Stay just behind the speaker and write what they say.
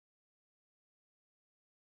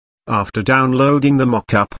After downloading the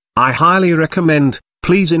mockup, I highly recommend,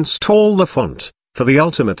 please install the font, for the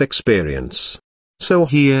ultimate experience. So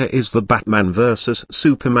here is the Batman vs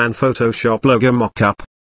Superman Photoshop logo mockup.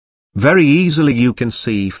 Very easily you can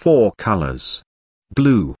see 4 colors: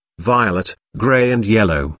 blue, violet, gray and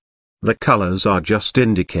yellow. The colors are just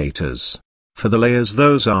indicators. For the layers,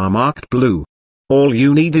 those are marked blue. All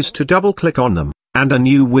you need is to double-click on them, and a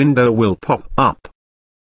new window will pop up.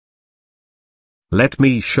 Let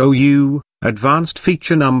me show you, advanced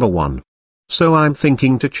feature number 1. So I'm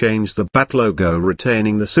thinking to change the Bat logo,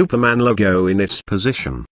 retaining the Superman logo in its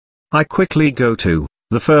position. I quickly go to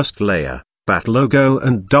the first layer, Bat logo,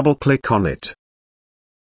 and double-click on it.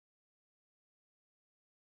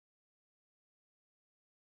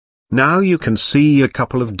 Now you can see a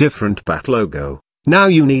couple of different Bat logo. Now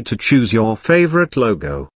you need to choose your favorite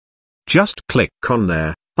logo. Just click on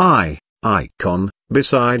their eye icon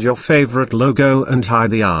beside your favorite logo and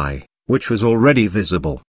hide the eye, which was already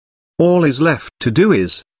visible. All is left to do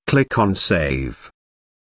is click on Save.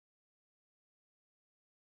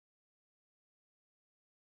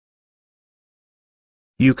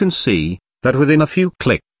 You can see that within a few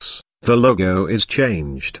clicks, the logo is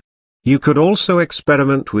changed. You could also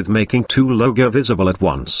experiment with making 2 logos visible at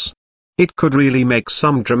once. It could really make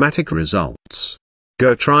some dramatic results.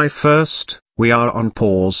 Go try first. We are on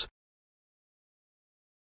pause.